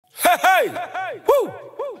hey. Woo.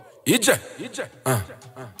 Ije.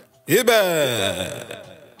 Ibe.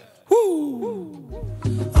 Woo.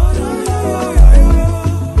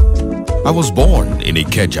 I was born in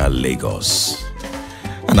Ikeja, Lagos,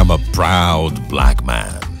 and I'm a proud black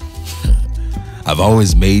man. I've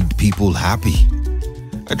always made people happy.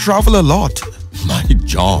 I travel a lot. My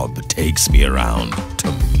job takes me around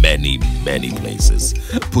to many, many places,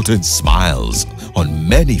 putting smiles on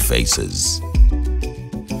many faces.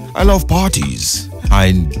 I love parties. I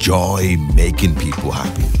enjoy making people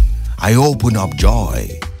happy. I open up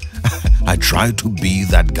joy. I try to be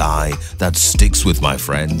that guy that sticks with my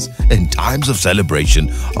friends in times of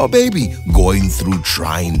celebration or maybe going through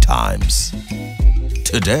trying times.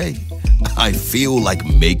 Today, I feel like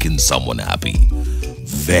making someone happy.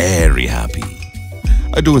 Very happy.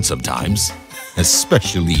 I do it sometimes,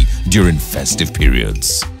 especially during festive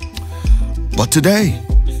periods. But today,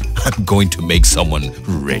 I'm going to make someone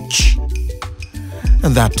rich.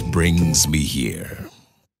 And that brings me here.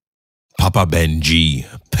 Papa Benji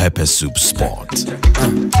Pepper Soup Spot.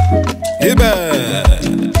 Ibe.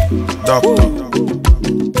 Doctor.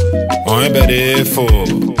 On ebere fo.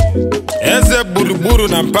 Eze buruburu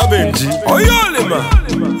na Papa Benji. Oyolema.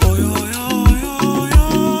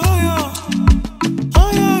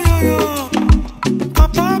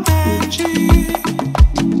 Papa Benji.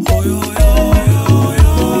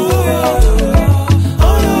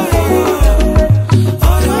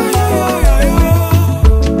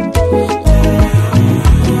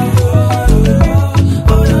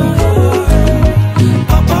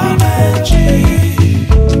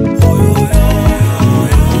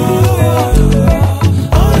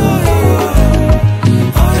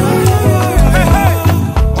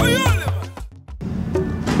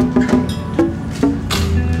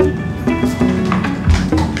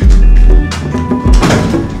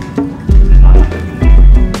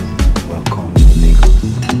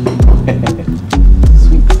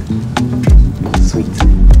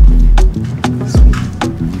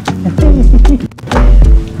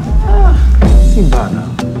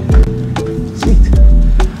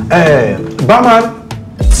 Barman.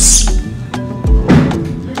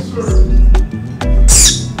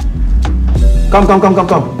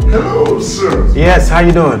 Come. Hello, sir. Yes, how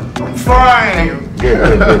you doing? I'm fine.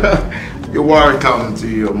 Good. You're welcome to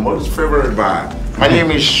your most favorite bar. My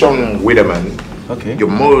name is Sean Widerman. Okay. Your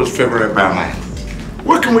most favorite barman.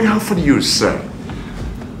 What can we have for you, sir?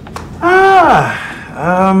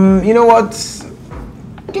 You know what?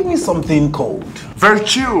 Give me something cold. Very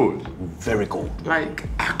chilled. Very cold. Like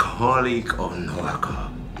alcoholic or no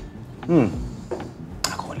alcohol?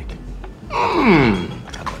 Alcoholic. Alcoholic.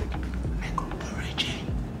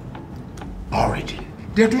 Origin.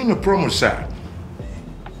 They're doing a promo, sir.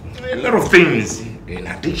 A lot of things in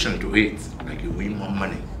addition to it, like you win more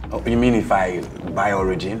money. Oh, you mean if I buy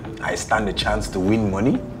Origin, I stand a chance to win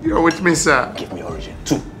money? You're with me, sir. Give me Origin.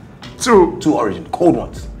 Two. Two Origin. Cold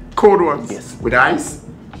ones. Cold ones? Yes. With ice?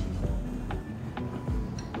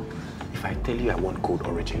 If I tell you I want cold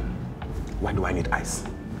Origin, why do I need ice?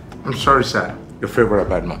 I'm sorry, sir. Your favorite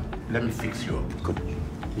bad man. Let me fix you up. Good.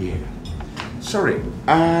 Yeah. Sorry.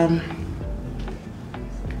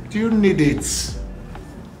 Do you need it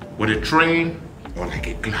with a train or like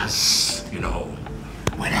a glass? You know,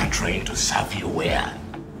 when I train to serve you where?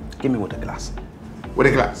 Give me with a glass. With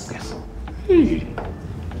a glass? Yes.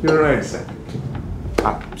 You're right, sir.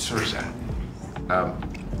 Sorry, sir.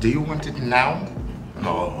 Do you want it now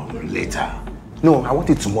or later? No, I want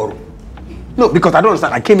it tomorrow. No, because I don't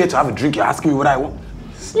understand. I came here to have a drink. You're asking me what I want.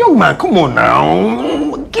 Young man, come on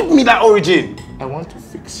now. Give me that Origin. I want to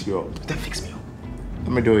fix you up. Then fix me up.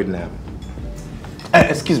 Let me do it now.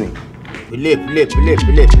 Excuse me.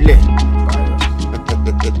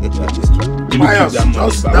 Miles,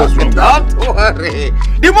 just don't worry.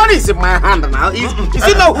 The money is in my hand now. Is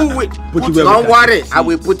it not who win? Don't worry, I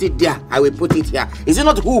will put it there. I will put it here. Is it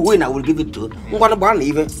not who win? I will give it to. What about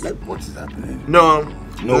even? What is happening? No,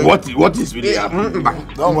 what is really happening?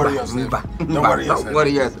 Don't worry yourself. Don't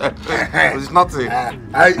worry yourself. It's nothing.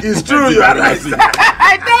 It's true. You are right.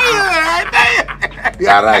 I tell you. You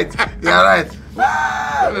are right.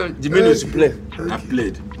 The minutes you play, I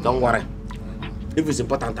played. Don't worry. If it's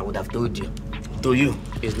important, I would have told you. To you,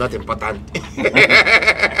 it's not important. You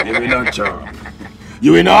will not chop.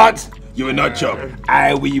 You will not? You will not chop.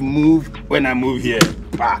 I will move when I move here.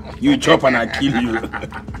 You chop and I kill you.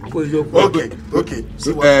 Okay.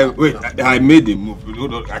 Wait, I made the move.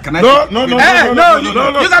 Can I? No. You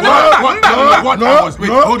can Wait,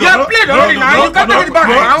 hold on. You have played already now. You can't take it back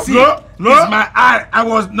now. No. It's my eye. I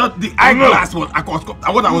was not the eyeglass. What I was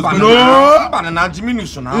going. No.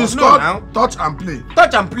 It's called touch and play.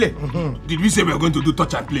 Touch and play. Did we say we are going to do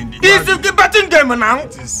touch and play? This is the betting game now.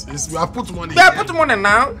 We have put money. We have put money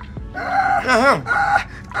now.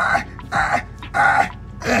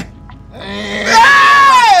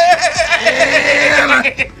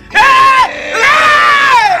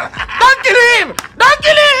 Don't kill him! Don't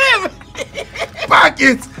kill him! Pack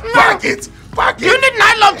it! Pack it! Pack it! You need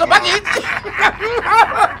nylon to pack it.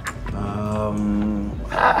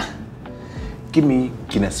 Give me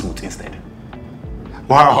Basketmouth instead.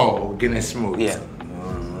 Wow, Basketmouth. Yeah.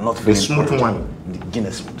 Not the smooth one.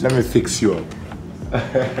 Basketmouth. Let me fix you up.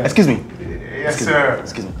 Excuse me. Yes, sir.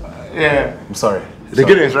 Excuse me. Yeah. I'm sorry. The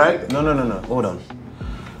Guinness, right? No. Hold on.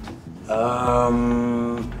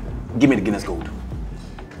 Give me the Guinness Gold.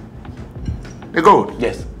 The gold?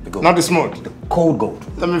 Yes, the gold. Not the smooth? The cold gold.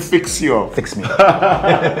 Let me fix you up. Fix me.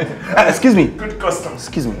 Excuse me. Good custom.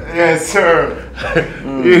 Excuse me. Yes, sir.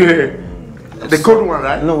 Yeah. The cold one,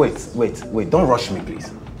 right? No, wait. Don't rush me, please.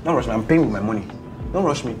 Don't rush me. I'm paying with my money. Don't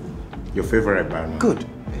rush me. Your favorite band. Good.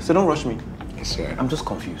 So don't rush me. Yes, sir. I'm just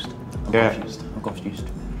confused. I'm confused.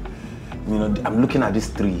 You know, I'm looking at these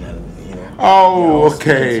three and, you know. Oh,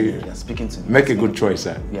 okay. They're speaking to me. Make a good choice,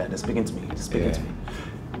 sir. Yeah, they're speaking to me.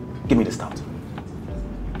 Give me the stout.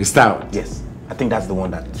 The stout? Yes. I think that's the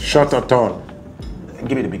one that... Short or tall?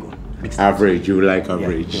 Give me the big one. Big stout. Average. You like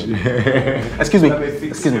average. Yeah. Excuse me.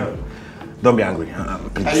 Excuse me. Don't be angry.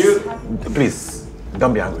 Please. Are you? Please.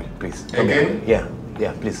 Don't be angry. Please. Don't be Again? angry.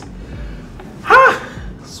 Yeah, please. Ah!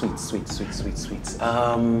 Sweet.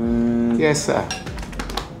 Yes, sir.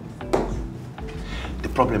 The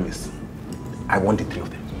problem is, I want the three of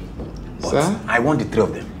them. But Sir? I want the three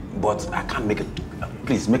of them, but I can't make it.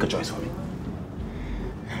 Please make a choice for me.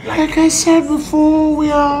 Like I said before,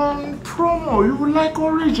 we are on promo. You would like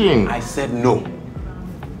origin. I said no.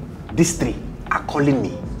 These three are calling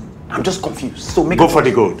me. I'm just confused. So make Go for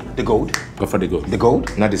the gold. The gold? Go for the gold. The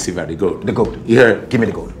gold? Not the silver, the gold. The gold. Yeah. Give me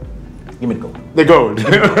the gold. Give me the gold. The gold.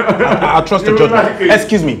 I'll trust your judgment. Like it.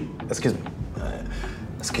 Excuse me.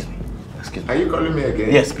 Are you calling me again?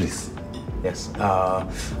 Yes, please. Yes. I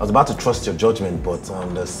was about to trust your judgment, but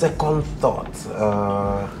on the second thought,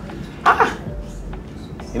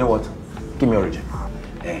 you know what? Give me origin.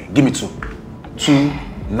 Give me two. Two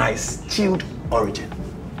nice, chilled origin.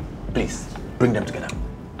 Please, bring them together.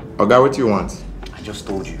 Okay, what do you want? I just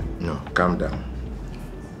told you. No, calm down.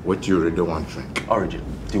 What do you really want to drink? Origin,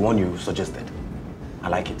 the one you suggested. I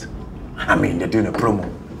like it. I mean, they're doing a promo.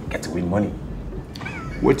 Get to win money.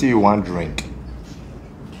 What do you want to drink?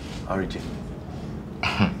 Origin.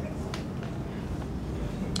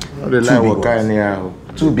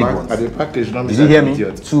 Two big ones. The package, Did you hear me?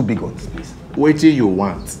 Two big ones, please. What do you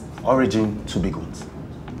want? Origin, two big ones.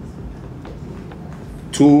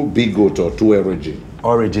 Two big goat or two origin?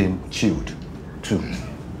 Origin, chilled. Two.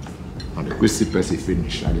 And the crispy person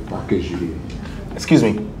finish and the package you. Excuse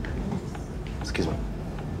me. Excuse me.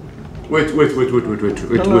 Wait.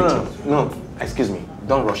 No. Excuse me.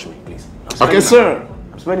 Don't rush me, please. Okay, sir.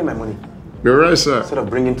 I'm spending my money. You're right, sir. Instead of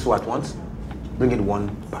bringing two at once, bring it one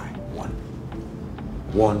by one.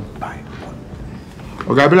 One by one.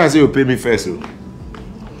 Okay, I be like say you pay me first, so.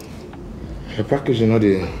 The package is not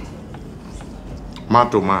the man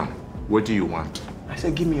to man. What do you want? I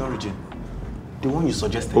said, give me origin. The one you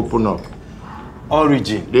suggested. Open up.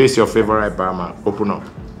 Origin. This is your favorite barman. Open up.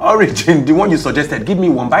 Origin, the one you suggested. Give me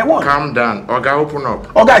one by one. Calm down. Okay, open up.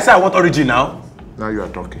 Okay, I said I want origin now. Now you are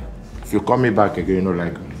talking. If you call me back again, you know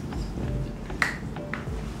like.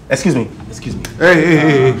 Excuse me.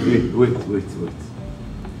 Hey. Wait.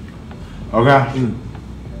 Okay.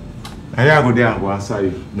 I go there and go answer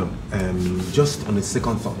you. No. Just on the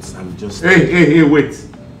second thoughts. I'm just. Hey, wait.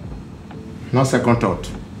 Not second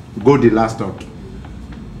thought. Go the last thought.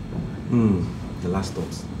 The last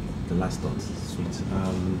thoughts. Sweet.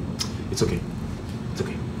 It's okay.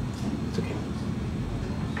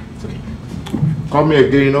 Call me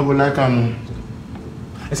again, you know, like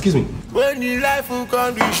Excuse me. When you life will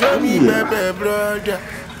come, you show me my brother.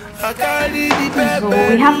 I carry the So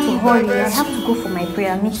we have to hurry. I have to go for my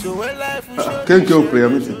prayer meeting. Can't go prayer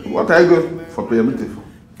meeting. What are you going for prayer meeting for?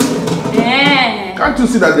 Can't you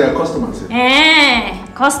see that they are customers here?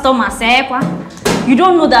 Customers, You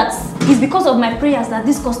don't know that it's because of my prayers that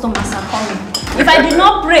these customers are coming. If I did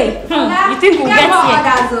not pray, you think we'll get here?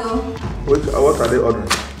 What are they ordering?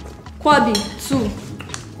 Kwabi, 2.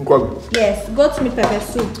 Nkwabi. Yes, goat meat pepper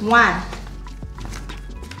soup, 1.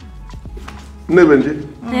 Benji.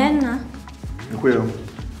 Then, Nkwabi.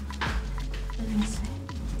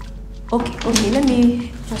 okay, let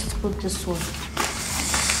me just put this one.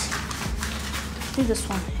 See this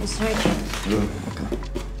one. It's ready. Okay.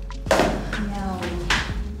 Yeah.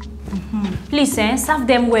 Please, serve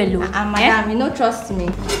them well, madam, you don't trust me.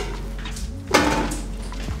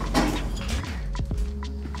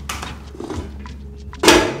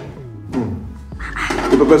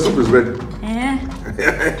 The pepper soup is ready.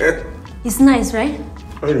 Yeah. It's nice, right?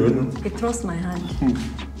 I don't know. You trust my hand.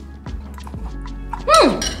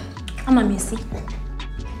 I'm a messy.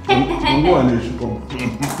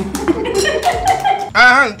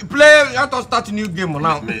 Play, you have to start a new game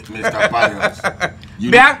now. Mr. Pius.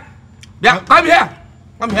 Bia, come here.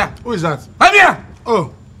 Come here. Who is that? Come here.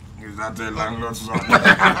 Oh. Is that a landlord's son?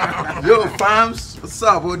 Yo, fams, what's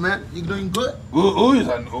up, old man? You doing good? Who is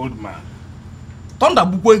an old man?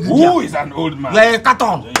 Who is an old man? Yeah,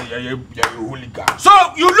 carton. Yeah, hooligan. So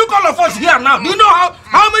you look all of us here now. Do you know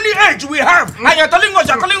how many age we have? And you're calling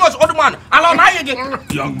us old man. Allow now again.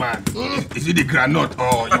 Young man, is it the granite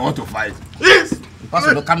or you want to fight? Yes.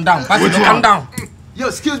 Pastor, calm down. Pastor, calm down. Yo,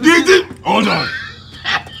 excuse me. Hold on.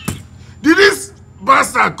 Did this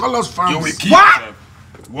bastard call us fans? You will kill What? yourself.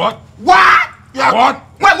 What? What? Yeah. What?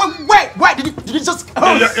 Wait. Did you just?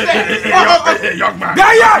 Hey, young man.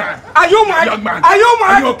 Yeah. Are you mad? Young man. Are you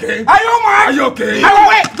mad? Are you okay? Are you mad? Are you okay?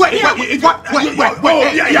 Wait.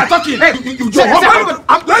 Oh, you're talking. You joke.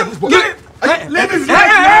 I'm going.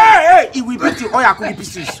 Hey, he will beat you all your cookie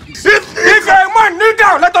pieces. If you're a man, kneel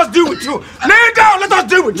down, let us deal with you. Kneel down, let us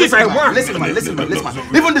deal with you. Listen, man.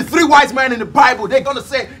 Even the 3 wise men in the Bible, they're gonna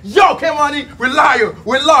say, yo, come on in, we're loyal.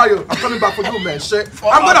 I'm coming back for you, man, shit.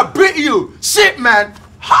 I'm gonna beat you. Shit, man.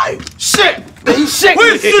 Hi. Shit.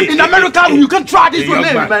 Shit. In America, you can try this with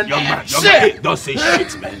me, man. Young man, Shit. don't say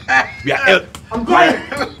shit, man. We are I'm going.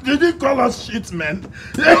 Did you call us shit, man?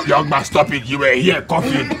 young man, stop it. You were here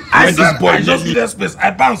coughing. I When this boy just needed space.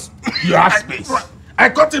 I bounced. You have space. I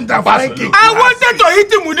caught him down flying kick. I wanted to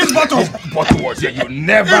hit him with this bottle. This bottle was here. You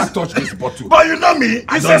never touch this bottle. But you know me,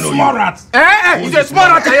 he's a don't know small you. rat. He's a small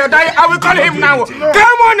rat. I will call him now. Come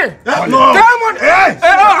on. No. Come on.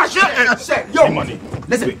 Yo, money.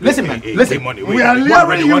 Listen, man. Listen. Money. We are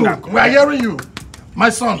hearing you. We are hearing you. My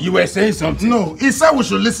son. You were saying something. No, he said we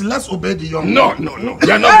should listen. Let's obey the young No. man.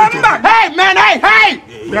 You're not going to. Hey, man.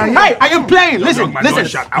 Hey. Are you playing? Listen. Young man, don't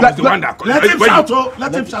shout. I was the one that called. Let him shout, oh.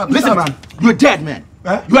 Let him shout. Listen, man. You're dead, man.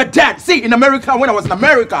 Huh? You are dead. See, in America, when I was in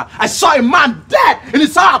America, I saw a man dead in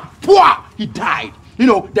his house. He died. You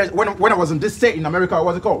know, when I was in this state in America,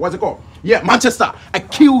 what's it called? Yeah, Manchester. I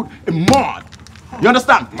killed a mod. You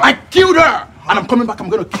understand? I killed her. And I'm coming back. I'm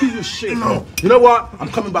going to kill you, shit. No. You know what? I'm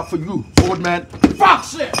coming back for you, old man. Fuck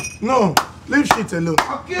shit. No, leave shit alone.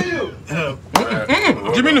 I'll kill you.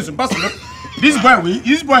 Jimmy, listen,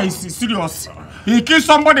 this boy is serious. He killed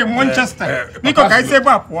somebody in Manchester. Nico, can I say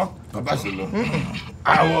back? What? Papa Solo.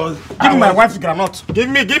 Give me my wife's granite. Give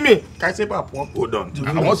me. Can I say back? What? Hold on.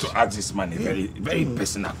 I want to ask this man a very, very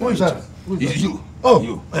personal Who is question. that? It's you. Oh,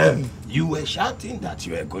 You. You were shouting that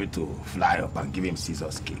you were going to fly up and give him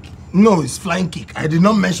scissors cake. No, it's flying kick. I did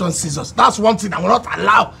not mention scissors. That's one thing I will not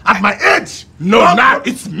allow at my age. No, now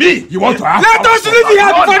it's me. You want to ask? Let us leave here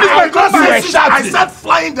before this boy comes back. I said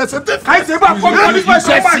flying. There's a difference. Can I say back? Before this boy You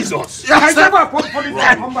said comes back. scissors. Can I say back? Before this boy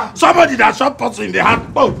comes back. Somebody that shot person in the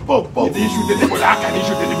hand. Boom. He didn't shoot anybody. How can he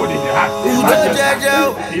shoot anybody in the hand?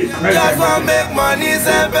 Just want make money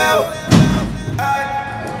simple.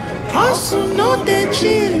 Hustle no de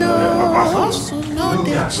chilo, hustle no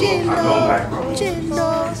de chilo.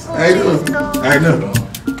 I know.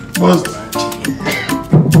 First,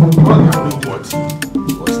 What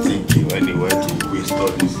he was thinking when he went to waste all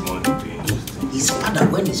this money doing this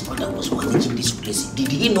thing. When his father was managing this place, did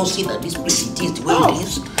he not see that this place it is the way it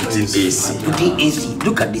is? It's AC. Today AC.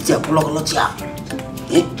 Look at this here,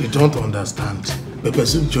 they don't understand. Pepper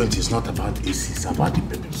soup joint is not about AC, it's about the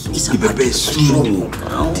pepper soup. It's The about pepper soup,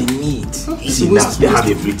 the meat. See now, they have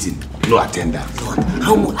everything. No attendant.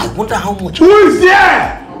 I wonder how much. Who is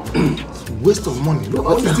there? Waste of money. Look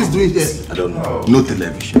what is this doing there? I don't know. No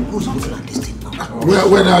television. Who's looking at this thing now?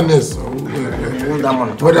 Where that is? Who's that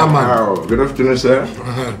man? Where that man? Oh, good afternoon, sir.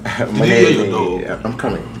 Did you hear your dog? I'm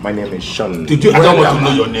coming. My name is Sean. I don't want to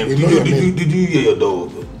know your name. Did you hear your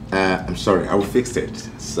dog? I'm sorry. I will fix it.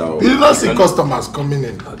 So. You did not see customers coming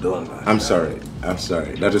in. I don't. I'm sorry.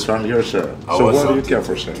 That is from your sir. I So was what do you something. care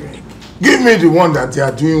for, sir? Give me the one that they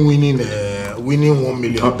are doing winning 1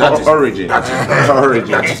 million. That is Origin.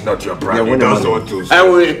 Origin. That is not your brand. Yeah, You winning don't money. want to. I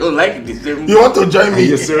will like the same. You want to join me?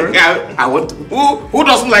 Yes, sir. I want to. Who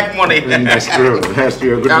doesn't like money? That's true. That's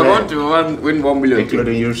true. Good I man. want to win 1 million.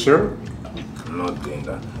 Including you, sir. I'm not doing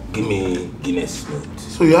that. Give me Guinness Smith.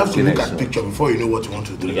 So you have to look Guinness, at picture before you know what you want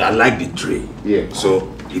to do. I like the tray. Yeah.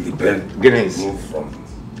 So it depends. Guinness. Move from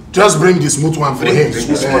Just bring the smooth one for him.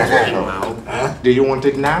 Do you want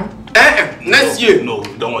it now? Next year. No,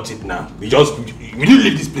 we don't want it now. We didn't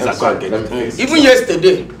leave this place and go and get it. Even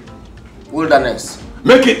yesterday, wilderness.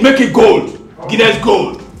 Make it gold. Guinness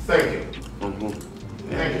gold. Thank you.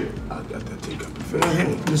 Thank you.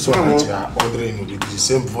 This one that you are ordering with the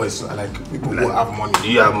same voice like people who have money.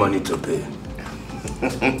 Do you have money to pay?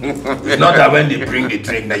 It's not that when they bring the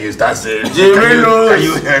drink that you start saying, can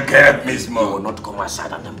you help me small? You will not come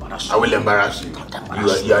outside and embarrass you. I will embarrass you.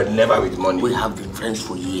 You are never with money. We have been friends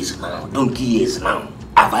for years now. Donkey years now.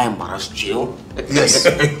 Have I embarrassed you? Yes.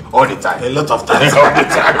 All the time. A lot of times. All the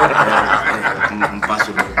time.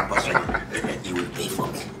 Impossible. You will pay for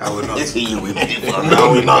me. I will not. You will pay for me.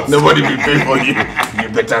 I will not. Nobody will pay for you. You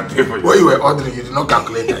better pay for you. When you were ordering, you did not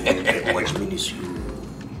calculate that. Which means you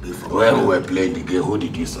pay for me. When we were playing the game, who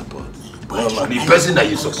did you support? The person that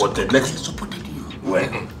you supported. I supported you.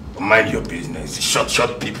 Well, mind your business.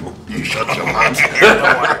 Shut people. You shut your mouth.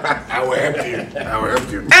 I will help you. I will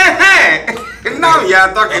help you. Now you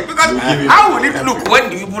are talking. Because how will it look when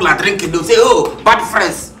the people are drinking? They'll say, oh, bad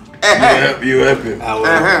friends. You help him. I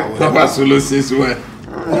will. Papa Solo says well.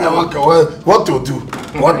 What to do?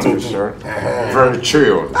 What to do? Sir? Very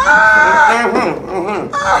chill. I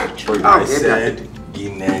said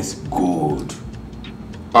Guinness gold.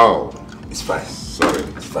 Oh, it's fine. sorry.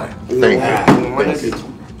 It's fine. Thank you.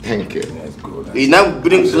 Thank you. Guinness gold. He now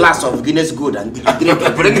brings glass of Guinness gold and drink it.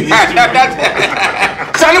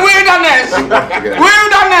 Shall wilderness?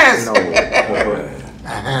 Wilderness! No.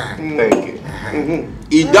 Thank you.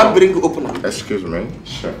 He don't bring opener. Excuse me.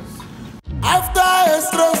 Sure. After a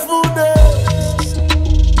stressful day,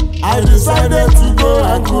 I decided to go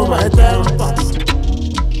and cool my temper.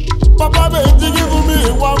 Papa Benji give me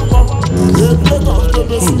one more.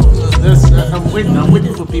 I'm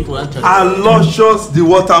waiting for people actually. Aloysius the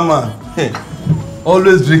waterman.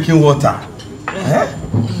 Always drinking water.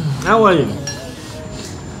 How are you?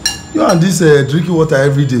 You and this drinking water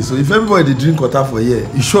every day. So if everybody drink water for a year,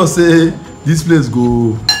 you sure say this place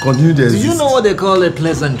go continue to exist. Do you know what they call a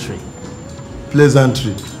pleasantry?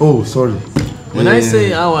 Pleasantry. Oh, sorry. When I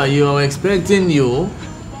say how are you, I'm expecting you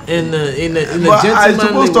in a gentlemanly way. I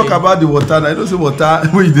suppose talk about the water. I don't say water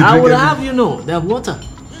when you drink. I will have you know that water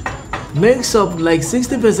makes up like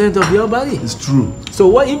 60% of your body. It's true. So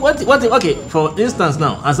what? Okay, for instance,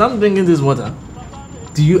 now as I'm drinking this water,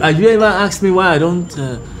 have you ever asked me why I don't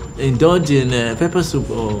indulge in pepper soup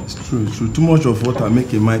or? It's true. Too much of water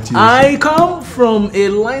make a mighty. I come from a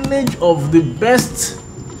lineage of the best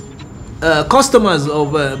customers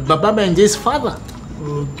of Baba Benji's father.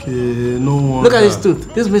 Okay, no wonder. Look at his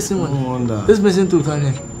tooth. This missing one. No wonder. This missing tooth.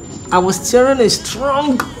 I was tearing a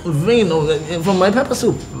strong vein from my pepper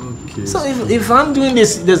soup. Okay. So if I'm doing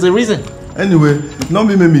this, there's a reason. Anyway, not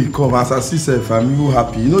me make me come. As I see self, I'm even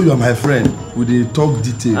happy. You know you are my friend. We dey talk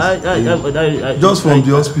details. Just from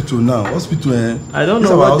the hospital now. Hospital, I don't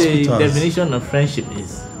know what the definition of friendship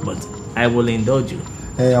is, but I will indulge you.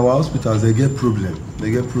 Our hospitals, they get problem.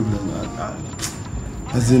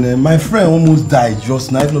 As in, my friend almost died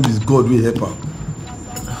just now. If not, it's God will help her.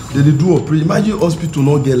 They do operation. Imagine hospital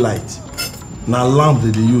not get light. Now lamp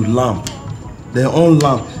they use lamp. They on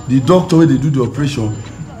lamp. The doctor when they do the operation,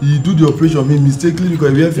 he do the operation mistakenly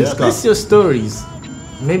because he have his car. These your stories.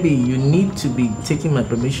 Maybe you need to be taking my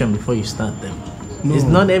permission before you start them. No. It's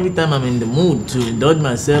not every time I'm in the mood to indulge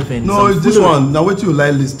myself in. No, it's this one. Now wait till you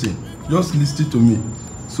like listening. Just listen to me.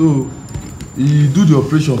 So he do the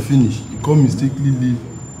operation finish. He come mistakenly leave.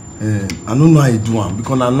 I don't know how he do am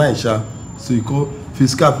because na night sha. So he call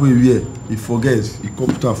face cap wey he wear. He forgets. He come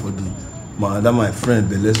put am for the my friend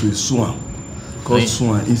belle so he sew am. Call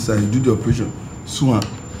sew am inside. He do the operation. Sew am.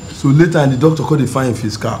 So later the doctor call dey find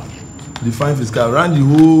face cap. They find face cap around the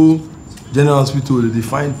whole general hospital. They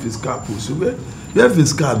find face cap. So where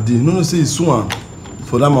face cap dey? No say he sew am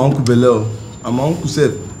for that my uncle belle. And my uncle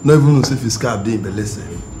said no even know say face cap dey in belle sef.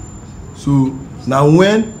 So now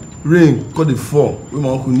when rain come dey fall, when my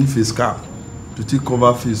uncle need face cap to take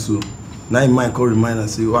cover face, so now in mind come remind and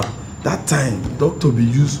say, wow, that time doctor be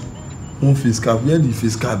use one face cap. Where the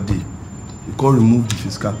face cap dey? He come remove the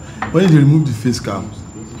face cap. When they remove the face cap,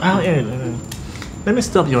 let me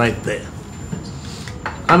stop you right there.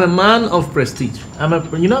 I'm a man of prestige. I'm a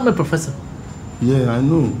professor. Yeah, I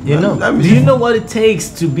know. You know. Do you know what it takes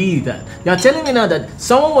to be that? You're telling me now that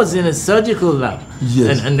someone was in a surgical lab.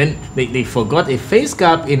 Yes. And then they forgot a face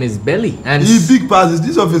cap in his belly. And the big part is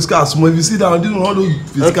this of face cap small. If you see down, this one all those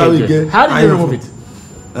face cap we get. How did you remove it?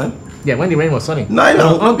 Huh? Yeah, when the rain was sunny. No, I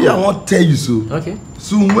won't tell you so. Okay.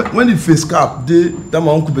 So when the face cap, that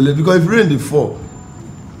my uncle belle, because if rain they fall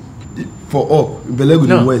up, belle go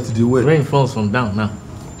dey wet, they wet. Rain falls from down now.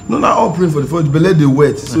 No, now all praying for the first belly they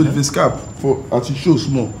wet. So if it's cap for as it shows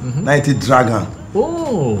small, now it dragon.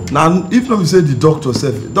 Oh. Now if not we say the doctor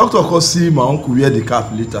self, doctor can see my uncle wear the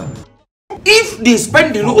cap later. If they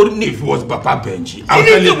spend the road, if it was Papa Benji, I'll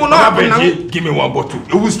tell you, Papa Benji, give me one bottle.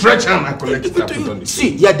 It will stretch hand and collect it.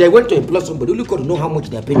 See, yeah, they went to employ somebody. Only got to know how much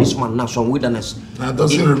they're paying this man now, some wilderness. Now,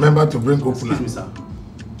 doesn't remember to bring opener. Excuse me, sir.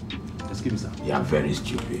 Excuse me, sir. You are very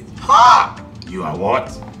stupid. Ha! You are what?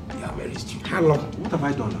 You are very stupid. Hello. What have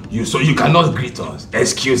I done? So you cannot greet us.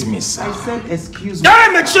 Excuse me, sir. I said excuse me.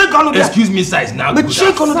 Excuse me, sir. Is now good.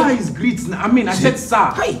 Sir is greet. I mean, I said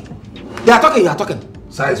sir. Hey, they are talking. You are talking.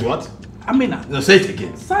 Sir is what? I mean, no, say it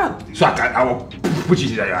again. Sir. So I will put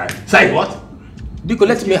it in your eye. Say what? Biko,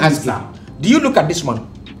 let me ask you. Do you look at this man?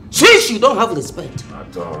 Since you don't have respect.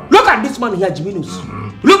 Look at this man here,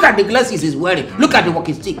 Jiminus. Look at the glasses he's wearing. Look at the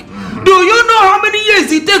walking stick. Do you know how many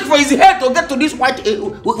years it takes for his hair to get to this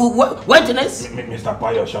whiteness? Mr.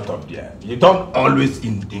 Payo, shut up there. You don't always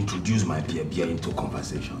introduce my beer into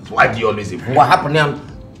conversations. Why do you always involve? What happened now?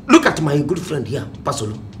 Look at my good friend here,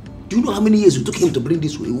 Pasolo. Do you know how many years it took him to bring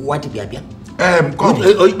this white beer? Come,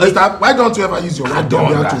 Mister, why don't you ever use your white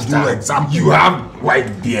beer to do example? You have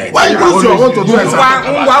white beard. Why use your own to do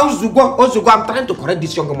example? I'm trying to correct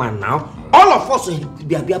this young man now. All of us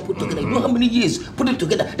beer put together. You know how many years put it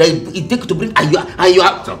together that it takes to bring and you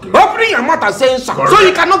are opening your mouth and saying something. So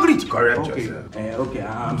you cannot greet. Correct yourself. Okay,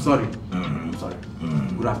 I'm sorry. I'm sorry.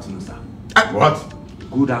 Good afternoon, sir. What?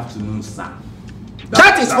 Good afternoon, sir.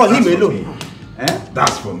 That is for him alone.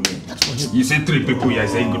 That's for me. That's for him. You say 3 people here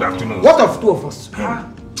saying good afternoon. What of 2 of us?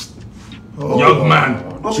 Young man.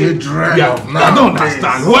 Children. I don't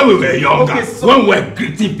understand. When we were younger, when we were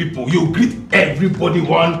greeting people, you greet everybody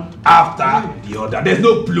one after the other. There's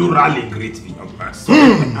no plural in greeting, young man.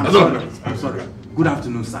 I'm sorry. Good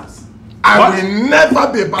afternoon, sirs. I will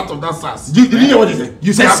never be a part of that SARS. You didn't hear what he said?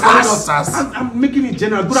 You said SARS? I'm making it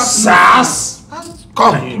general. Good afternoon. SARS?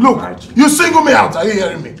 Come, look. You single me out. Are you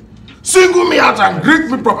hearing me? Single me out and greet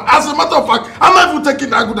me properly. As a matter of fact, I'm not even taking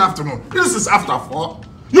that good afternoon. This is after 4.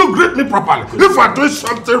 You greet me properly. If I do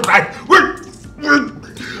something right,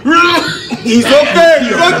 He's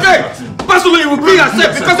okay. Possibly you will kill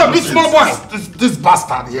yourself because of this small boy. This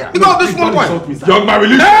bastard here. Because of this small boy. Young man,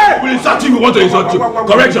 will insult you. We want to insult you.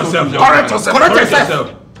 Correct yourself. Correct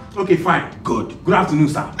yourself. Okay, fine. Good. Good afternoon,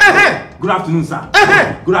 sir. Good afternoon, sir.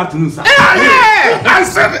 Good afternoon, sir. I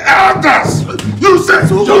said elders. You said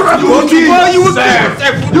you will kill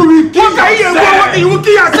yourself. You will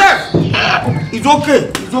kill yourself. It's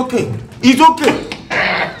okay. It's okay. It's okay.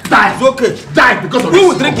 Die. It's okay. Die because of this. You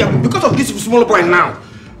will drink him because of this small boy now.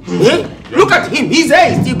 Look at him. His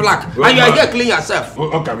hair is still black. And you are here clean yourself.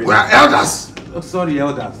 What can we do? We are elders. Oh, sorry,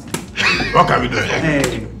 elders. What can we do?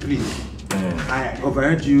 Hey, please. I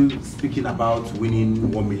overheard you speaking about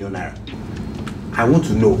winning 1 million naira. I want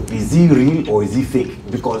to know, is he real or is he fake?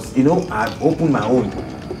 Because, you know, I've opened my own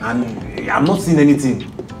and I'm not seeing anything.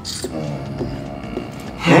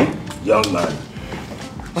 Young man,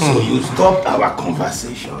 so you stopped our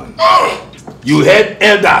conversation. You heard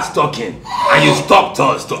elders talking and you stopped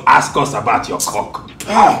us to ask us about your cock.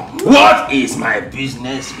 What is my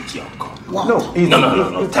business with your cock? No.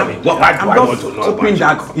 Tell me, why do I want to know hoping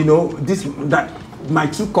that, you know, that my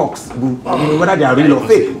 2 cocks, whether they are real or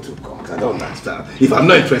fake. 2 cocks, I don't understand. If I'm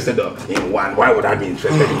not interested in one, why would I be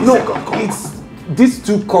interested in the second cock? It's these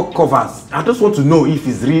 2 cock covers. I just want to know if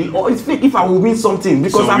it's real or it's fake, if I will win something.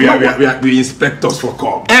 Because so we inspect us for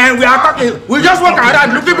cock. And we are talking, we just walk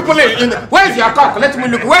around looking people in. Where's your cock? Let me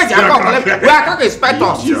look. Where's your cock? We are talking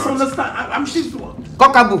inspectors. You understand? I'm just...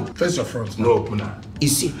 Cockaboo. Face your front. No opener. You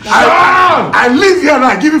see? I leave here and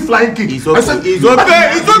I give you flying kick. It's okay. It's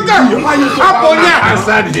okay. It's okay.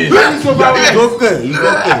 It's okay.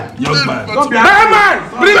 Young man. Man,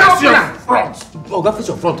 bring up your front. Oh, go face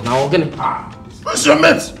your front now. Again. Face your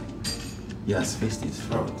mate. Yes, face his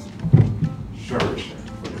front. Sure. Do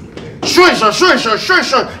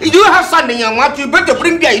you have sand in your mouth? You better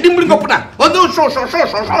bring beer. You didn't bring opener. Oh, no, sure.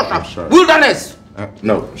 Wilderness.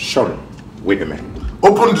 No, sorry. Wait a minute.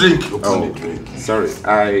 Open drink. Drink. Sorry,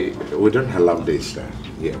 we don't allow this.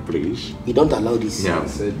 Yeah, please. You don't allow this? No,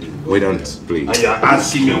 we don't, please. And you're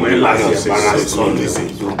asking me when last year always.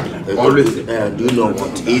 Do you know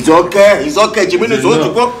what? It's okay. Jimmy is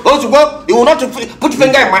supposed to go. You will not put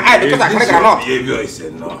finger in my eye because I can't enough. Behavior is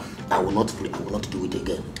enough. I will not do it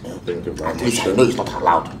again. Thank you very At least I know it's not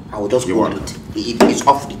allowed. I will just go with it. It's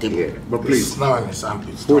off the table. Yeah, but please. Now an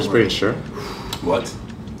example. Who is paying, sir? What?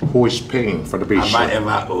 Who is paying for the bill? Have I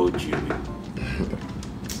ever owed you?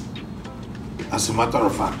 As a matter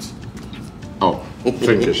of fact. Oh,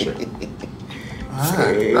 thank you, sir.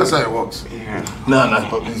 That's how it works. Yeah. No,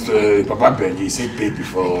 Papa Benji, he said pay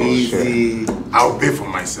before. Easy. I'll pay for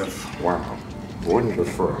myself. Wow.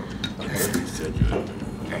 Wonderful.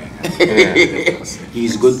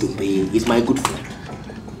 He's going to pay. He's my good friend.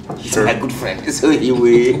 He's my good friend. So he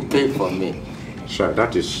will pay for me. Sir,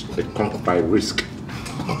 that is a conk by risk.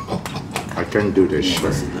 I can't do this,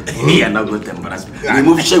 sir. You are not going to embarrass me.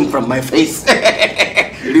 Remove shame from my face.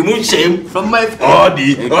 Remove shame from my face. All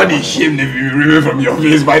the shame they will remove from your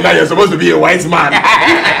face. By now you're supposed to be a wise man.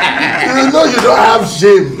 You know you don't have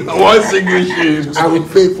shame. One single shame. I will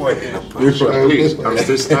pay for it. Please, I'm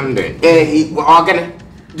still standing.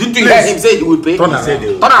 Didn't you hear him say he will pay? Turn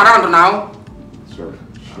around now. Sir.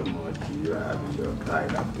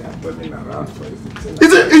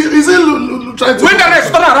 Is it trying to... When the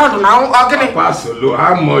rest turn around now, Pasolo,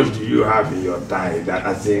 how much do you have in your tie? That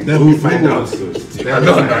I say, go find out. I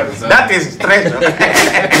don't understand. That is treasure.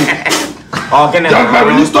 Young man,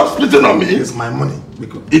 will you stop splitting on me? It's my money.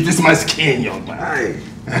 It is my skin, young man.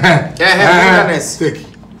 Take.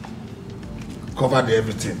 Cover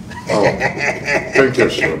everything. Oh. Thank you,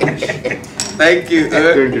 sir. Thank you.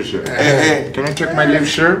 Thank you, sir. Can I check my leave,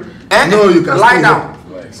 sir? No, you can lie down.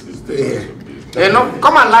 No,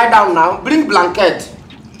 come and lie down now. Bring blanket.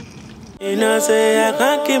 You know, say I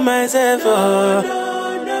can't keep myself up.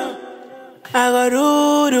 I gotta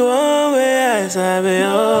do the one way I sabi.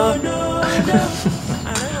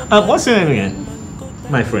 What's your name again?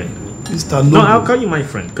 My friend. No, I'll call you my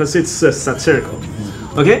friend because it's satirical.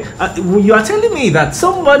 Okay? You are telling me that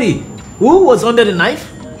somebody who was under the knife?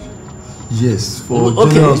 Yes, for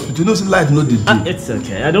general hospital. You know, light no the it's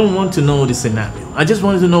okay. I don't want to know the scenario. I just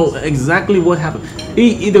wanted to know exactly what happened.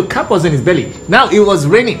 The cap was in his belly. Now it was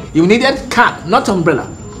raining. You needed cap, not umbrella.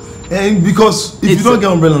 And because if you don't get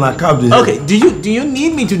umbrella and a cap, okay. Do you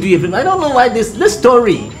need me to do it? I don't know why this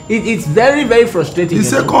story. It's very, very frustrating. The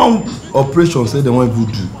second operation said they won't even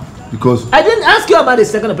do because I didn't ask you about the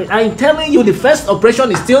second operation. I'm telling you the first operation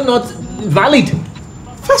is still not valid.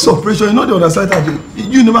 First operation, you know the other side.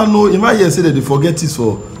 You never know. You might hear say that they forget it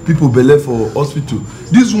for people belay for hospital.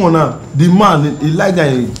 This one now, the man he like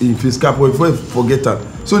that in face cap before he forget that.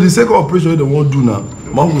 So the second operation they won't do now.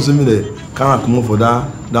 Man will say me they can't come up for that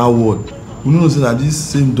ward. You know say that this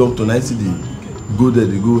same doctor now see they go there,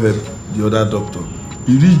 they go help the other doctor.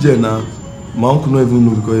 He reach there now, man could not even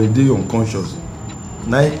know because they unconscious.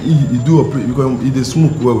 Now he do operation because he dey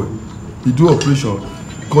smoke well. He do operation.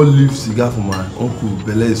 Call leave cigar for my uncle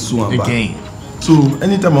Bele is so and again. So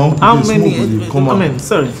anytime my uncle smoke will come out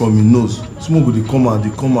from his nose. Smoke will come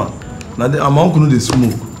out. Now my uncle know they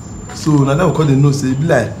smoke. So now that we call the nose say be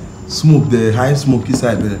like smoke the high smoke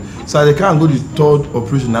inside Bele. So they can't go the third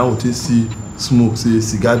operation now to see smoke say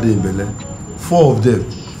cigar day in Bele. Four of the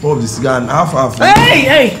cigar and half.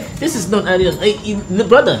 Hey! This is not ideal. Hey,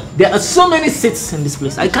 brother, there are so many seats in this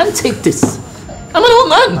place. I can't take this. I'm an old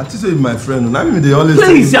man. I just say my friend. I mean they always.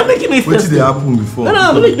 Please, you're making me thirsty. What did they happen before?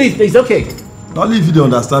 No, please, okay. Not if you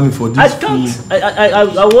don't understand me for this. I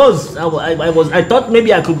thought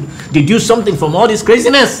maybe I could deduce something from all this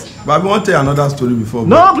craziness. But I want to tell you another story before.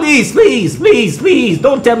 No, please,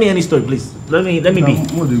 don't tell me any story, please. Let me be.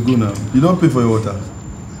 Where do you go now? You don't pay for your water.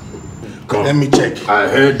 Come. Let me check. I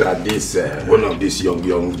heard that this one of these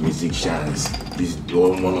young musicians,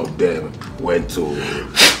 one of them went to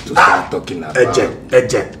start talking about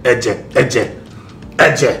Eje,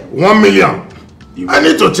 1 million. I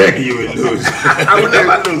need to check. You will lose. I will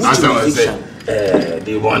never lose. As I was saying,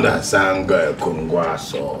 the one that sang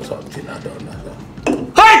Kongwas or something, I don't know.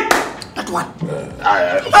 Hey! That one.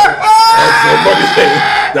 Somebody said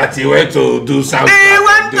that he went to do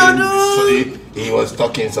something. He was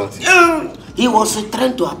talking something. He was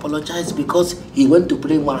trying to apologize because he went to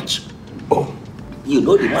play match. Oh. You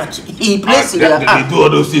know the match. He plays in you do all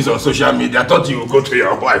those things on social media. I thought you would go to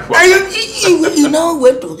your wife. You now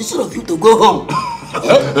went to, instead of you to go home. He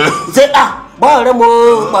said,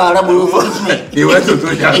 he went to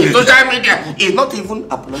social media. Social media. He's not even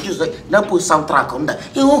apologizing. Now put soundtrack on that.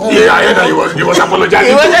 Yeah, I heard that he was apologizing.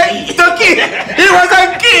 He was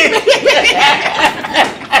a kid.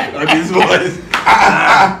 On his voice.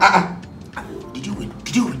 Did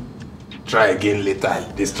you win? Try again later.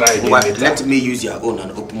 Let's try again later. Let me use your own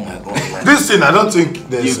and open my own. This thing, I don't think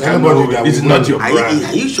there's anybody that it's not your brand.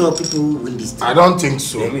 Are you sure people win this thing? I don't think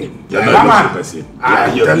so. You're not a person.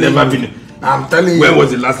 You've never been. I'm telling you. When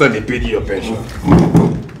was the last time they paid you your pension?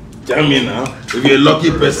 Tell me now. If you're a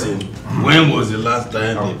lucky person, when was the last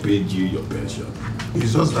time they paid you your pension?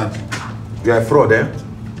 It's just that. You are a fraud, eh?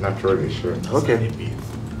 Not really, sure. Okay.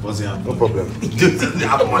 No problem. He doesn't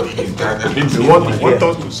have money. You want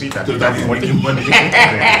us to see that you have money.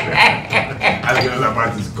 I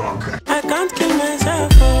about this cock. I can't kill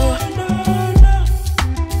myself, oh.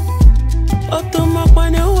 Up to my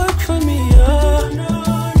when you work for me, oh.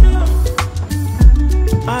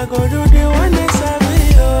 I go do the one that serve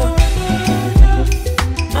me, oh.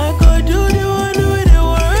 I go do the one with the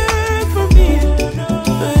work for me.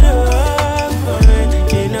 With the work for me.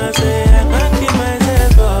 You know, say I can't kill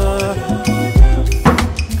myself, oh.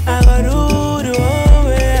 I go do the one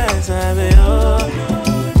where I serve me, oh.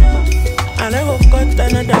 And I go cut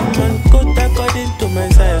another man, cut according to my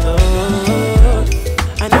size, oh.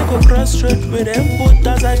 And I go cross road with them, put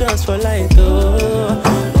as I does for light, oh.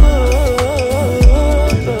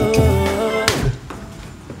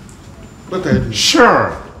 What are you doing?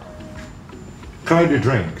 Sure. Clear the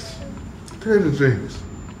drinks. Clear the drinks.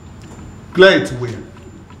 Clear it where?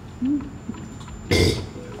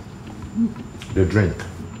 The drink.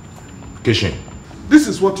 Kitchen. This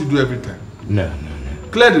is what you do every time. No.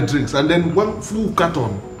 Clear the drinks and then one full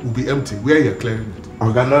carton will be empty where you're clearing it.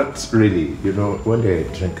 Okay, not really. You know, when the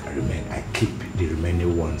drink remain, I keep the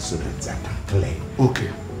remaining ones so that I can clear Okay.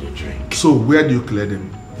 the drink. So where do you clear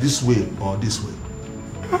them? This way or this way?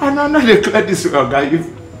 No, they clear this way, guy. Give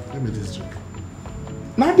me this drink.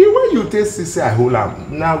 Now the way you taste this, I hold up.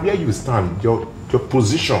 Now where you stand, your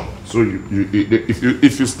position. So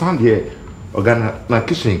if you stand here, okay, now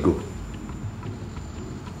kitchen go.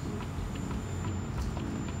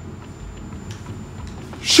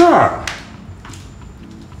 Sure.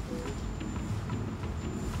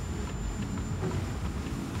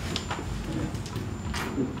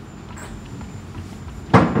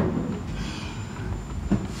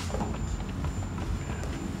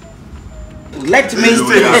 Let me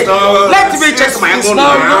check my own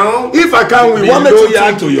now. If I can, we want to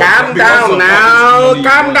calm down now.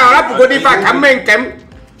 Calm down. I go if I can make them.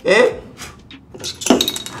 Eh?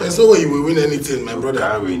 There's no way you will win anything, my brother.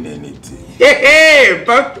 I win anything. Hey,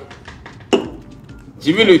 but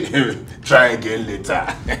Jimmy, try again later.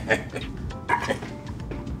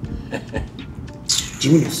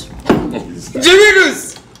 Jiminus.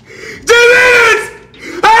 Jiminus!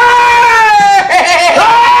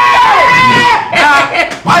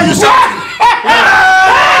 Why are you shouting?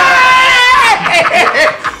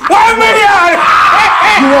 1 million!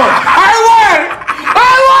 You won. I won!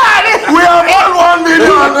 We have won 1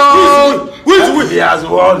 million. He has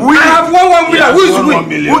won. I have won 1 million. Who is we?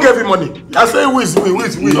 Who gave you money? I say who is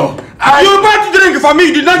we? No. You bought drink for me.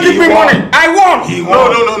 You did not give me money. I won. He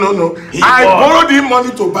won. No. I borrowed him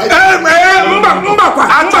money to buy.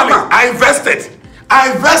 I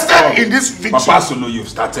invested in this victory. Papa Solo, you've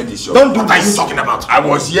started this show. Don't do what are you talking about? I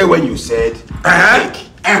was here when you said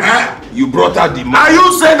you brought out the money. Are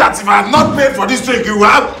you saying that if I have not paid for this drink, we will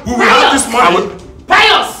have this money?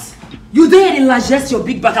 Pious! You dare enlarge your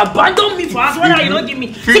big back, abandon me for us. Why are you not give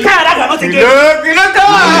me? See, not again.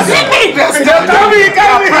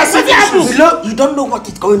 You don't know what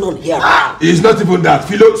is going on here. It's not even that,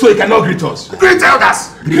 Philo, so he cannot greet us. Greet elders.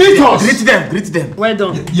 Greet us. Greet them. Well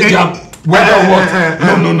done. Yeah. Well done what?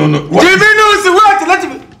 No. Jiminus, what? Let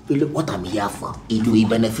me. Philo, what I'm here for, it will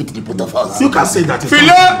benefit the both of us. You can say that.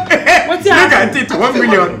 Philo, what's look at it, 1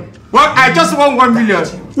 million. Well, I just won 1 million.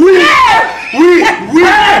 We.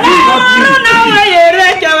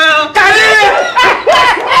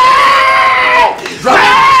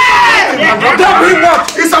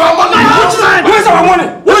 It's our money. Where's our money?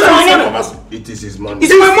 It is his money.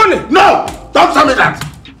 Is it my money? No, don't tell me that.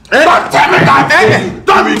 Don't tell me that.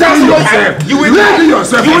 Don't tell me yourself. You will die. You will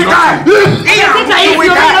die.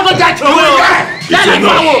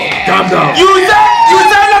 Calm down. You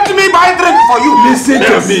said let me buy drink for you. Listen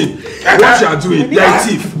to me. What you are doing? You're a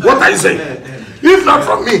thief. What are you saying? If not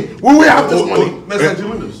from me, we will have this money.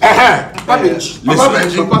 Papa Benji.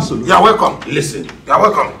 You are welcome. Listen. You are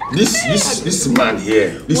welcome. This man here,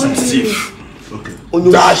 this thief,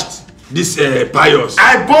 dashed this Pious.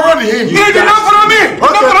 I borrowed him. He did not follow me.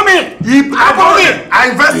 Not follow me. I borrowed him. I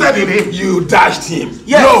invested in him. You dashed him.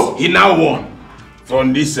 Yes. No, he now won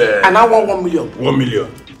from this. And I won 1 million. 1 million.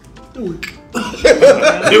 He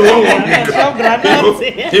won 1 million.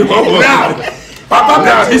 He won 1 million. Papa,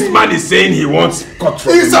 now this man is saying he wants cut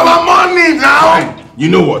from. It's our money now. You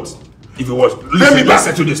know what? If it was, listen, let's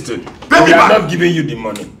settle this thing. Pay me back. I'm not giving you the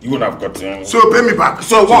money. You wouldn't have gotten. So pay me back.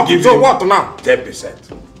 So what? So what now?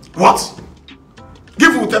 10%. What?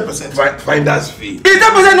 Give you 10%. Finder's fee. Is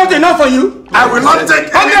 10% not enough for you? I will not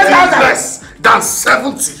take anything less than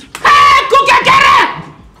 70. Hey, Kukekere!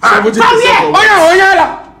 70%.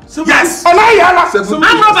 Yes. I'm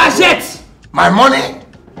not a jet. My money,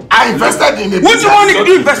 I invested in it. Which money did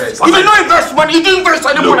you invest? If you don't invest money, you didn't invest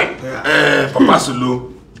any money. Papa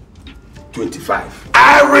Sulu, 25.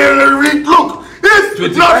 I will read. Look,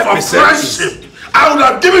 if not for friendship, I would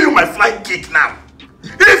have given you my flight kick now.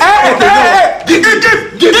 Give the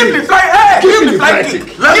flight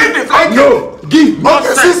kick. No, give.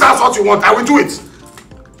 Okay, since that's what you want, I will do it.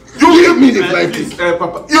 You give me the flight kick.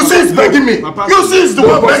 Papa. You see it's begging me. You see it's the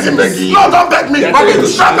one begging me. No, don't beg me.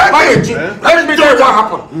 Stop begging me. Let me tell you what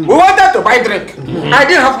happened. We wanted to buy drink. I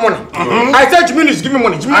didn't have money. I said, Jimmy, give me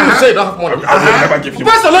money. Jimmy said, don't have money. I will never give you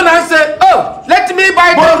money. Barcelona said, oh, let me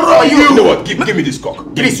buy drink for you. You know what? Give me this cock.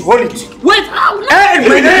 Please, hold it. Wait, I'm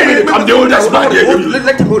the oldest man here.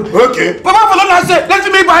 Let him hold. Okay. Papa Barcelona said, let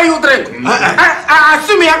me buy you drink. I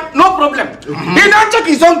assume no problem. He don't check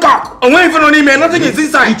his own cock. And when even on email, nothing is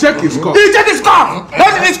inside. He check his cock. He check his cock.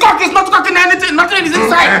 His cock is not cocking anything. Nothing is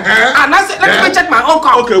inside. And I said, let me check my own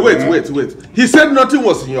cock. Okay, wait. He said nothing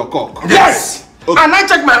was in your cock. Yes. Okay. And I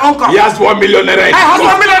checked my own cock. He has 1 million naira. I have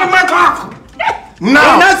 1 million in my cock.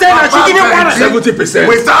 Now, and I said I should give you 70%.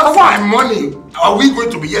 Without my money, are we going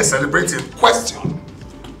to be here celebrating? Question.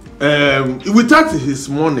 Without his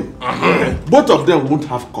money, both of them won't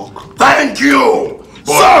have cock. Thank you.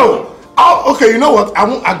 So, okay, you know what? I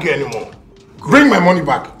won't argue anymore. Bring my money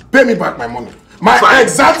back. Pay me back my money. My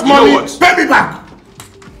exact money. Pay me back.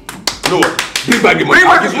 You know what? Bring back the money. Bring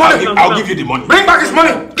back his money. I'll give you the money. Bring back his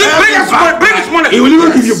money. Bring his money. Bring his money. He will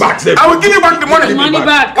even give you back. I will give you back the money. Money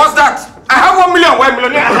back. What's that? I have 1 million. 1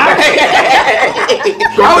 million. I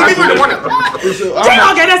will give you the money.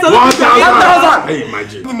 Okay, that's 1,000. Hey,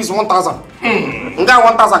 imagine. Give me 1,000. That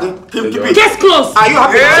 1,000. Keep it. Case closed. Are you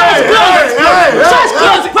happy? Church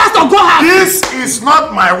closed. Pastor, go home. This is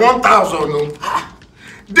not my 1,000. No.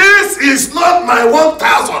 This is not my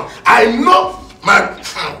 1,000. I know my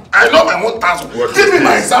 1,000. Give me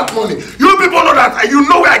my exact money. You people know that. You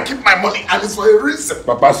know where I keep my money, and it's for a reason.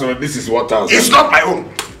 Papa, so this is 1,000. It's not my own.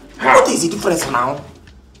 What is the difference now?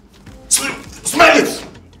 Smell it.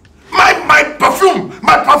 My perfume.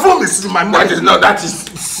 My perfume is in my money.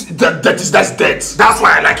 That's dead. That's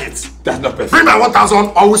why I like it. That's not perfect. Bring my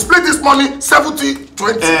 1,000, or we split this money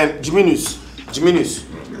 70-20. Jiminus.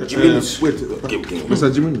 Wait, Mr.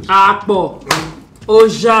 Jiminus. Akpo.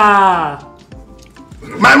 Oja.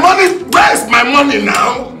 My money, where's my money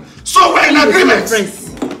now? So we're in agreement.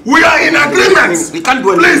 We are in agreement. We can't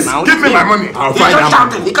do anything. Please, now. give me my money. I'll find that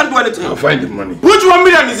money. He can't do anything. I'll find the money. Which 1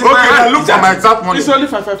 million is in my hand? Okay, look for my exact money. It's only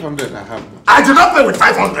 500 I have. I did not pay with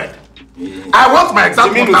 500. I want my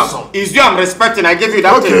exact 1,000. It's you I'm respecting. I gave you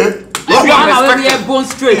that. Okay. It's you I'm respecting. Bone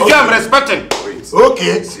straight. It's you I'm respecting.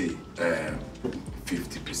 Okay. See,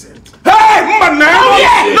 50%. Hey, man, now.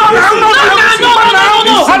 No.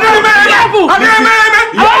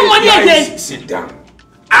 Sit down.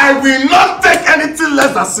 I will not take anything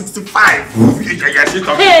less than 65.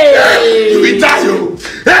 Hey. We die, you.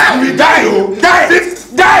 We die, you. Die.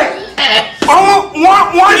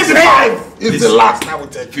 165 is the last I will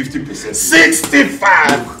take. 50%.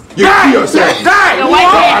 65. You see yourself. Die. Your white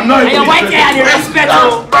hair. Your white hair. The respect.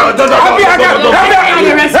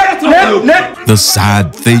 The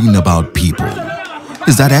sad thing about people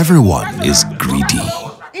is that everyone is greedy.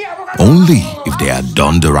 Only if they had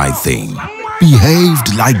done the right thing,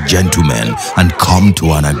 behaved like gentlemen, and come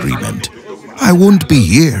to an agreement, I won't be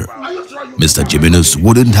here. Mr. Jiminus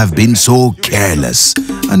wouldn't have been so careless,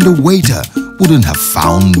 and the waiter wouldn't have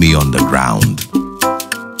found me on the ground.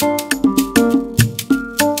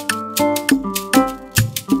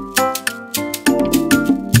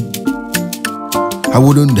 I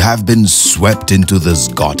wouldn't have been swept into this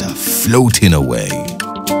gutter, floating away.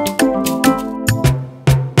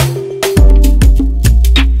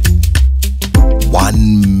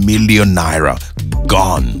 ₦1 million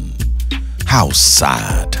gone. How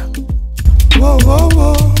sad. Whoa, whoa,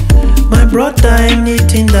 whoa. My brother,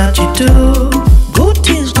 anything that you do, good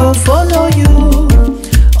things go follow you.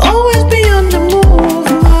 Always be on the move,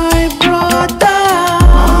 my brother.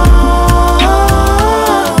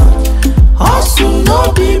 Hustle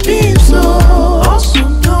no be so. Hustle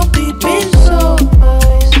no be so, my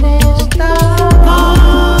sister.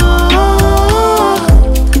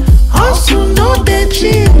 Hustle no de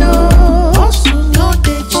chino. Hustle no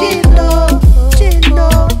de chino.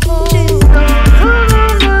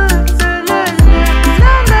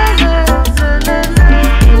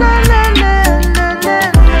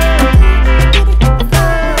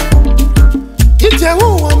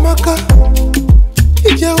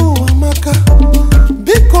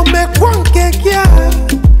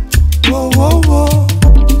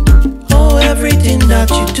 Oh, everything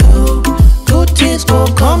that you do, good things will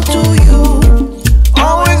come to